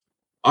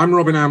I'm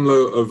Robin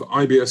Amlôt of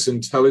IBS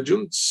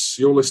Intelligence.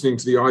 You're listening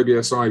to the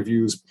IBS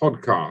iViews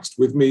podcast.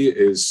 With me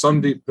is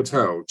Sandeep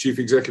Patel, Chief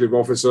Executive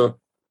Officer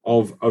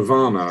of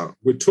Avana.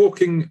 We're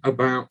talking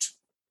about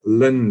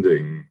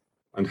lending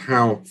and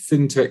how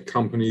fintech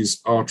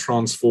companies are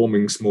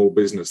transforming small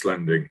business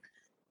lending.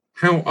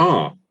 How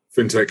are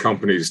fintech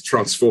companies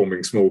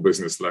transforming small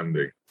business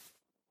lending?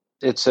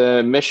 It's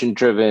a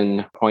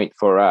mission-driven point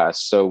for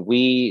us. So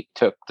we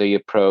took the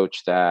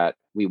approach that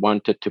we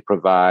wanted to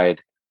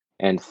provide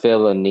and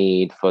fill a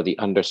need for the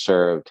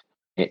underserved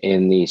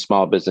in the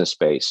small business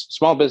space.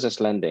 Small business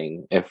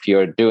lending, if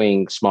you're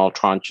doing small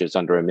tranches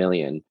under $1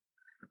 million,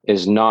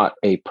 is not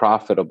a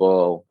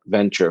profitable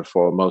venture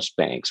for most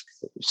banks,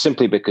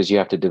 simply because you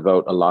have to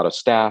devote a lot of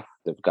staff.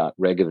 They've got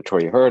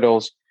regulatory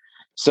hurdles.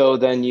 So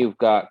then you've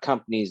got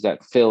companies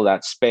that fill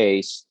that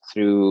space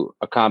through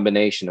a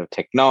combination of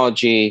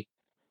technology,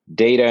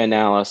 data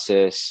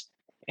analysis,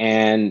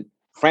 and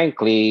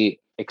frankly,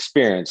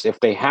 experience. If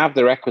they have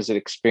the requisite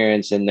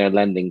experience in their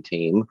lending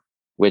team,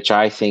 which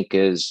I think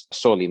is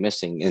sorely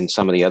missing in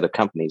some of the other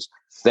companies,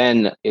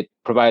 then it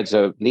provides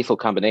a lethal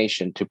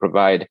combination to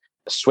provide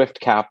swift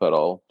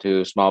capital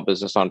to small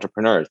business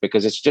entrepreneurs,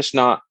 because it's just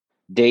not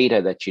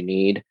data that you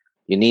need.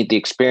 You need the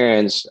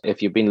experience,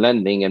 if you've been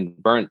lending and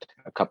burnt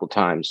a couple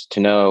times,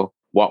 to know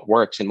what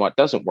works and what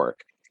doesn't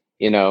work,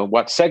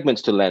 what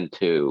segments to lend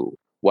to,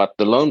 what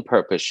the loan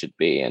purpose should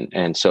be,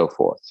 and so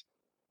forth.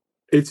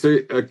 It's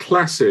a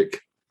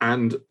classic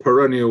and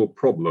perennial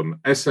problem.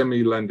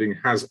 SME lending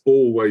has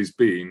always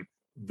been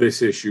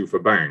this issue for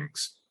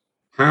banks.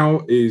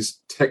 How is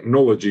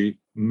technology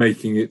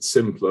making it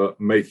simpler,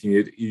 making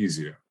it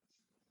easier?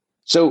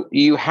 So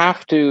you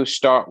have to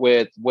start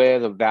with where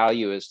the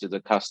value is to the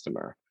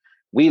customer.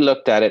 We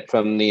looked at it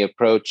from the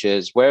approach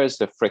is, where is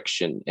the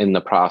friction in the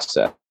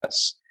process?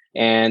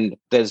 And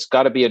there's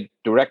got to be a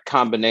direct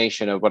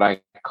combination of what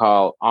I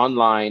call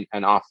online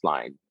and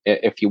offline.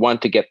 If you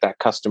want to get that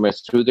customer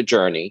through the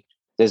journey,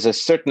 there's a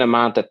certain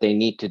amount that they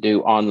need to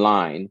do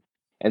online.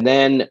 And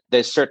then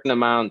there's a certain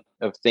amount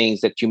of things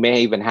that you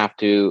may even have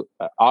to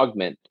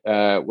augment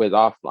with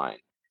offline.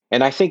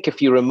 And I think if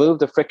you remove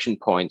the friction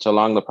points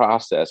along the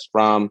process,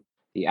 from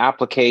the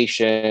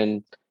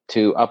application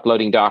to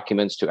uploading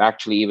documents to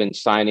actually even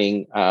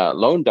signing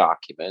loan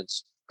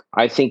documents,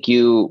 I think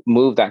you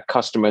move that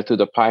customer through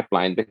the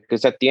pipeline,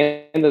 because at the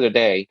end of the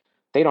day,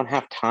 they don't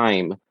have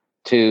time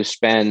to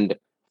spend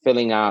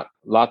filling out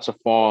lots of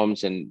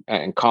forms and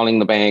calling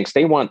the banks.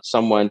 They want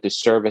someone to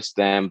service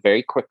them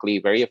very quickly,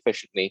 very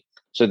efficiently,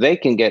 so they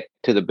can get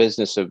to the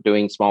business of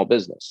doing small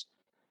business.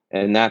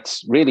 And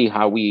that's really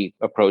how we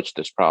approach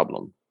this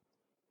problem.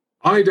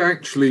 I'd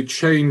actually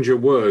change a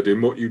word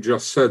in what you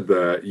just said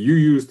there. You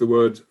used the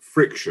word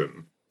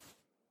friction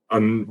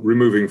and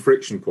removing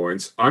friction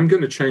points. I'm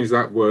going to change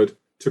that word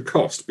to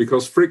cost,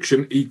 because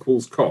friction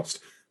equals cost.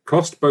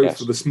 Cost both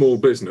for the small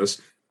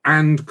business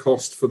and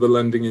cost for the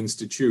lending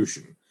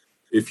institution.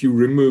 If you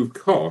remove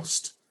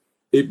cost,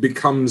 it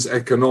becomes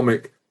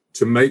economic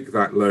to make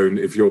that loan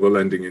if you're the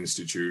lending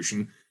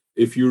institution.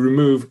 If you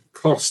remove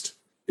cost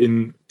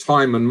in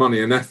time and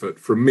money and effort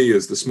from me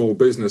as the small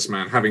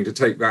businessman, having to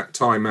take that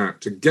time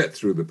out to get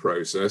through the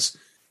process,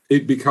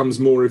 it becomes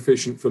more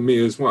efficient for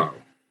me as well.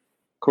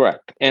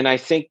 Correct. And I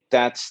think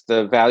that's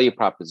the value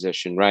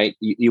proposition, right?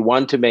 You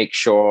want to make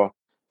sure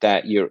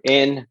that you're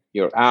in,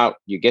 you're out,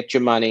 you get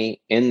your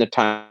money in the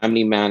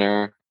timely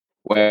manner,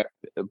 where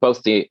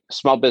both the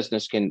small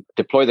business can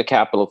deploy the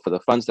capital for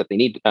the funds that they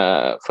need,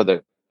 for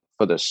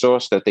the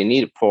source that they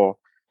need it for,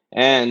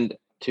 and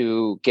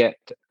to get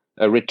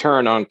a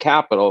return on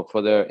capital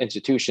for the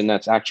institution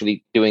that's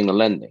actually doing the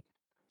lending.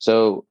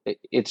 So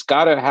it's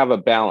got to have a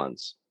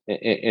balance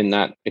in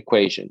that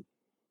equation.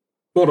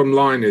 Bottom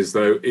line is,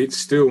 though, it's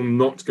still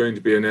not going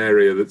to be an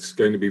area that's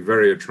going to be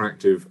very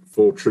attractive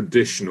for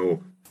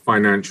traditional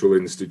financial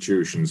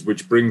institutions,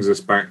 which brings us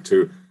back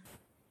to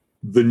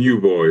the new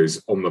boys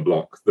on the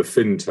block, the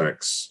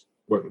fintechs,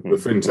 the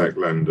fintech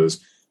lenders.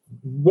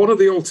 What are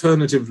the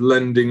alternative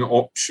lending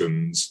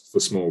options for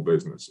small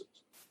businesses?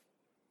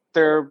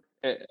 There are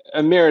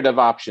a myriad of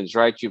options,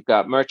 right? You've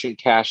got merchant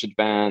cash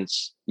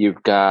advance.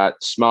 You've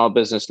got small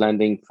business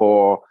lending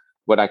for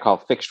what I call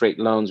fixed rate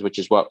loans, which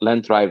is what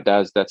LendThrive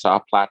does. That's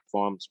our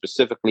platform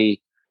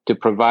specifically to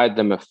provide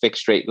them a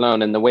fixed rate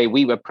loan. And the way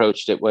we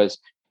approached it was,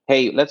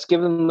 hey, let's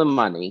give them the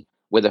money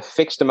with a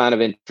fixed amount of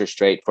interest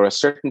rate for a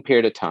certain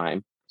period of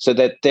time so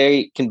that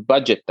they can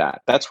budget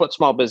that. That's what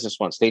small business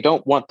wants. They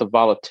don't want the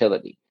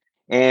volatility.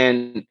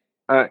 And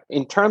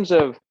in terms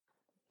of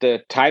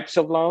the types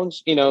of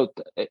loans,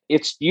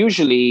 it's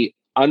usually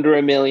under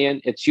 $1 million.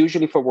 It's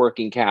usually for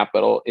working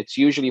capital. It's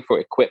usually for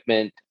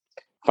equipment,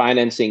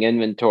 financing,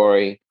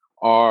 inventory,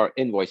 or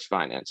invoice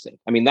financing.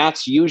 I mean,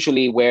 that's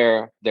usually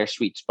where their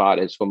sweet spot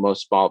is for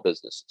most small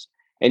businesses.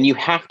 And you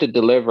have to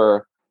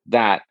deliver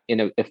that in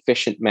an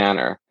efficient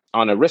manner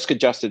on a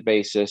risk-adjusted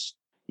basis.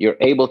 You're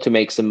able to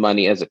make some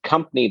money as a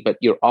company, but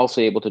you're also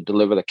able to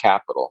deliver the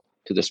capital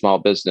to the small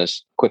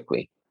business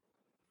quickly.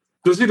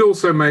 Does it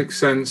also make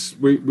sense?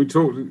 We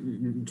talked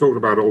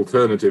about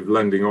alternative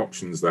lending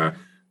options there.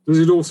 Does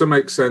it also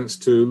make sense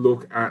to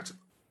look at,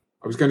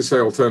 I was going to say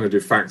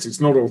alternative facts, it's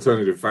not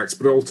alternative facts,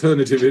 but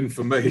alternative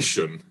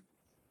information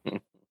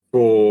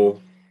for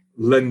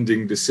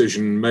lending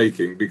decision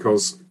making?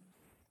 Because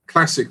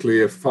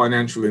classically, a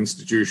financial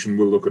institution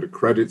will look at a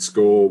credit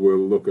score, will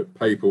look at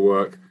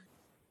paperwork.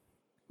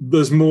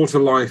 There's more to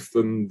life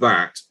than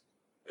that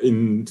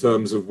in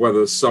terms of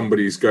whether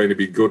somebody's going to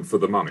be good for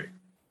the money.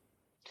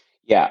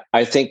 Yeah,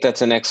 I think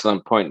that's an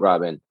excellent point,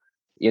 Robin.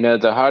 You know,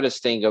 the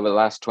hardest thing over the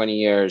last 20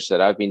 years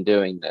that I've been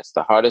doing this,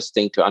 the hardest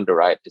thing to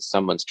underwrite is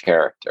someone's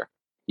character.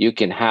 You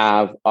can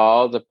have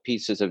all the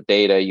pieces of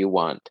data you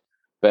want,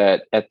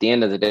 but at the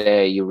end of the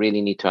day, you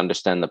really need to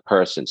understand the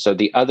person. So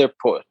the other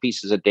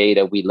pieces of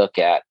data we look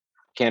at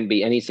can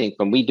be anything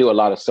from, we do a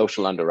lot of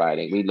social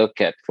underwriting. We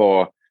look at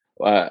for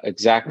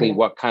exactly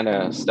what kind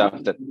of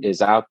stuff that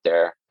is out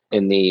there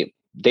in the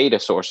data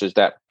sources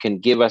that can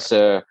give us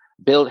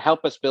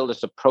help us build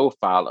us a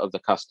profile of the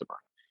customer.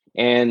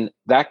 And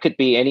that could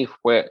be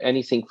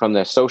anything from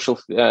their social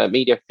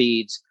media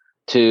feeds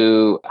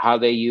to how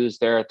they use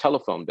their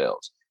telephone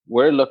bills.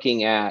 We're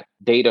looking at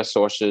data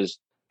sources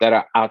that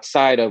are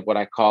outside of what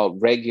I call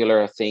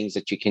regular things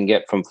that you can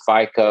get from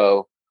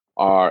FICO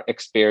or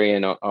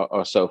Experian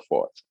or so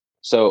forth.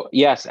 So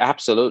yes,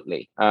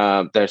 absolutely.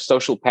 There's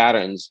social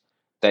patterns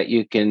that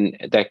you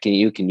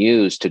can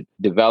use to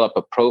develop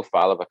a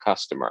profile of a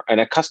customer,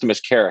 and a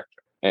customer's character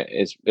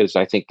is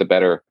I think the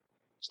better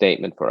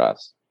statement for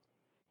us.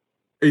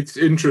 It's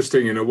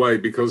interesting in a way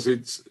because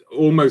it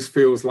almost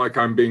feels like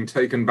I'm being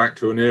taken back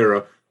to an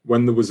era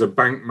when there was a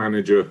bank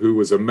manager who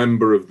was a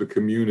member of the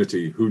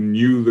community, who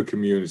knew the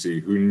community,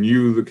 who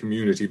knew the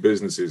community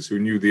businesses, who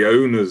knew the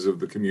owners of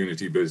the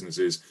community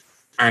businesses,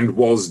 and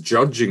was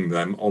judging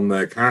them on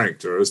their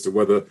character as to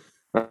whether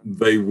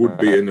they would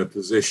be in a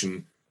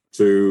position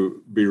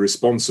to be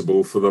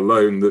responsible for the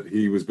loan that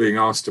he was being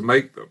asked to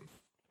make them.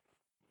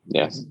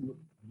 Yes.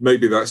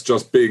 Maybe that's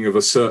just being of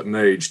a certain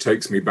age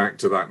takes me back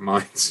to that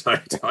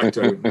mindset. I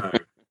don't know.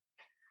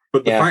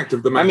 But the fact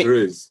of the matter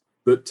is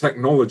that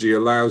technology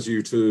allows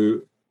you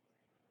to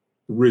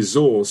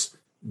resource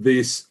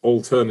this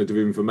alternative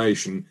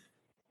information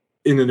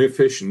in an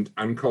efficient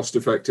and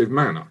cost-effective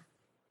manner.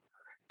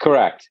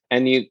 Correct.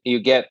 And you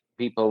get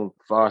people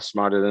far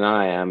smarter than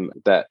I am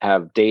that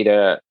have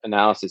data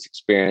analysis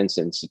experience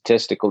and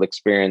statistical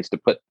experience to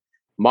put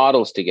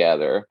models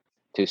together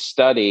to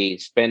study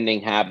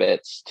spending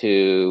habits,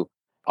 to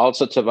all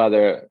sorts of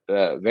other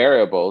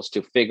variables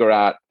to figure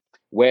out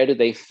where do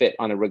they fit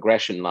on a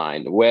regression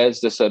line? Where does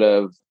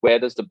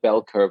the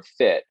bell curve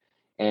fit?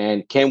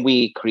 And can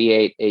we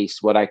create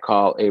what I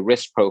call a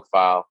risk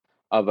profile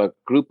of a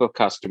group of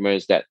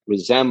customers that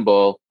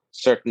resemble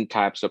certain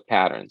types of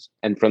patterns?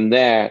 And from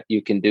there,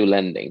 you can do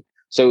lending.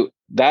 So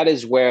that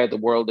is where the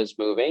world is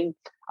moving.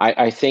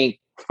 I think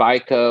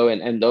FICO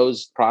and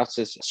those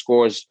process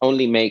scores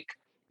only make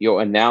your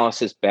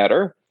analysis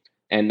better.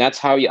 And that's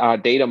how our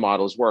data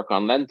models work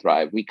on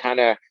LendThrive. We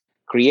kind of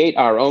create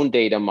our own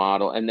data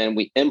model and then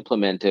we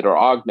implement it or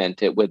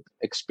augment it with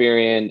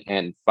Experian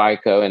and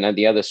FICO and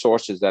the other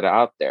sources that are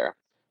out there.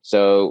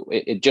 So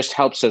it just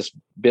helps us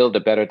build a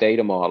better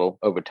data model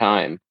over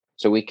time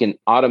so we can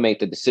automate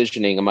the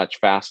decisioning much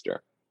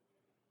faster.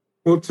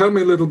 Well, tell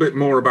me a little bit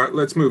more about,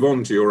 let's move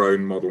on to your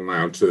own model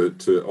now,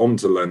 onto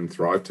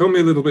LendThrive. Tell me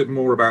a little bit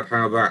more about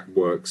how that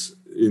works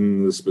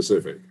in the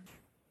specific.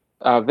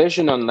 Our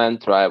vision on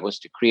LendThrive was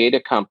to create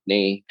a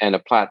company and a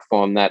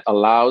platform that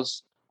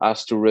allows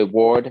us to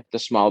reward the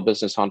small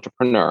business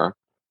entrepreneur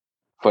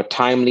for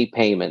timely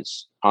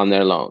payments on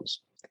their loans.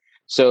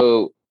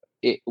 So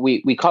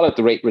we call it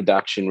the rate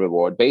reduction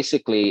reward.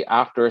 Basically,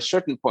 after a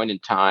certain point in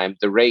time,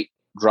 the rate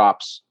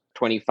drops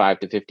 25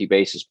 to 50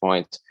 basis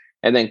points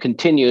and then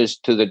continues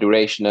to the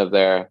duration of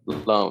their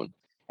loan.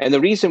 And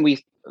the reason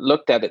we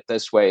looked at it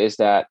this way is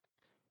that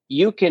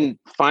you can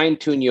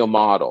fine-tune your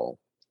model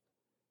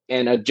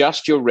and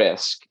adjust your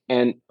risk.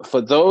 And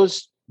for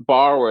those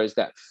borrowers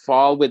that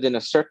fall within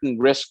a certain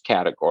risk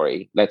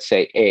category, let's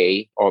say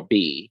A or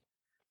B,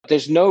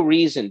 there's no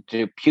reason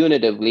to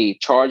punitively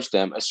charge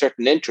them a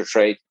certain interest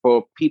rate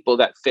for people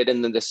that fit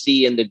in the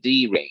C and the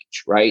D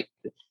range, right?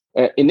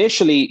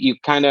 Initially,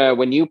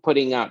 when you're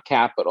putting out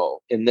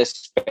capital in this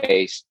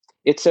space,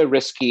 it's a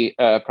risky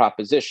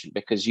proposition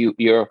because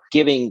you're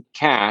giving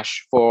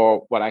cash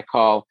for what I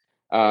call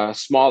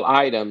small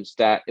items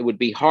that it would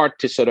be hard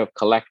to sort of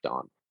collect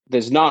on.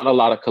 There's not a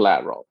lot of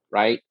collateral,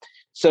 right?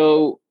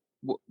 So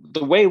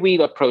the way we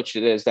approached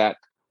it is that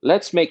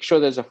let's make sure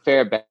there's a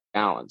fair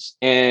balance.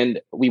 And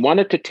we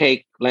wanted to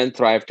take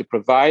LendThrive to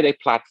provide a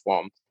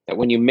platform that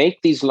when you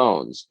make these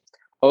loans,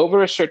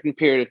 over a certain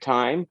period of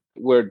time,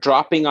 we're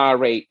dropping our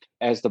rate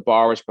as the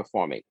borrower is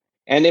performing.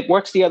 And it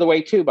works the other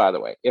way too, by the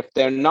way. If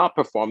they're not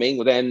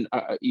performing, then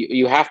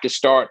you have to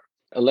start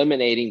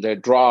eliminating the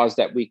draws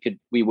that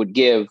we would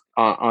give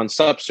on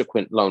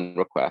subsequent loan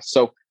requests.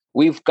 So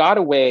we've got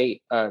a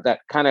way that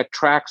kind of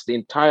tracks the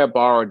entire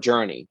borrower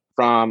journey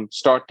from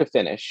start to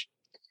finish,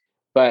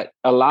 but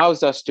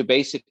allows us to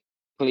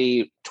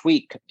basically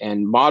tweak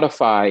and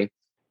modify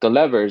the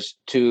levers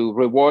to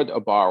reward a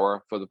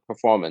borrower for the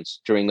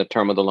performance during the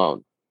term of the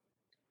loan.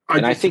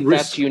 And I think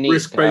that's unique.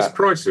 Risk-based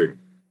pricing.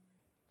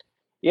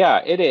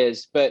 Yeah, it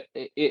is. But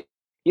the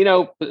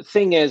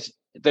thing is,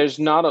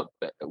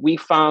 we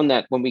found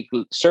that when we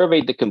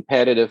surveyed the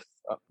competitive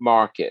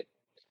market,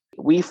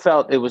 we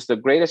felt it was the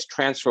greatest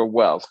transfer of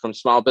wealth from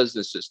small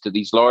businesses to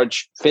these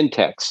large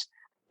fintechs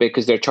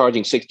because they're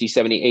charging 60,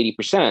 70,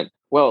 80%.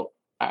 Well,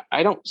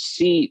 I don't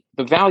see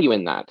the value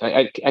in that.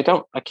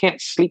 I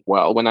can't sleep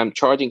well when I'm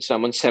charging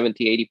someone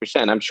 70,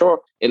 80%. I'm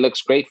sure it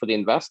looks great for the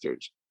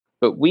investors,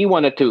 but we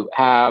wanted to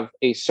have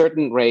a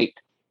certain rate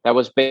that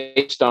was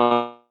based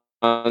on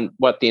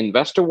what the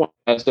investor wants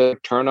as a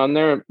return on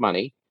their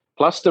money,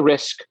 plus the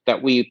risk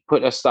that we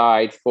put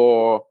aside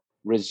for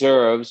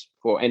reserves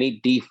for any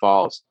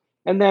defaults,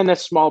 and then a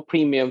small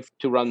premium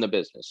to run the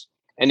business.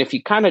 And if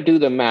you kind of do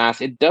the math,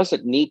 it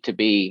doesn't need to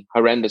be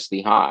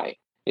horrendously high.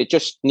 It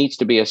just needs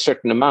to be a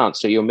certain amount.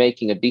 So you're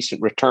making a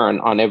decent return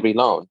on every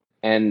loan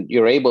and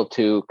you're able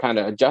to kind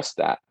of adjust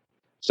that.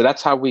 So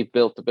that's how we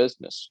built the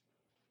business.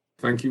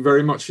 Thank you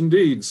very much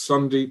indeed,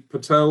 Sandeep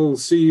Patel,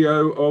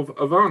 CEO of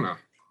Avana.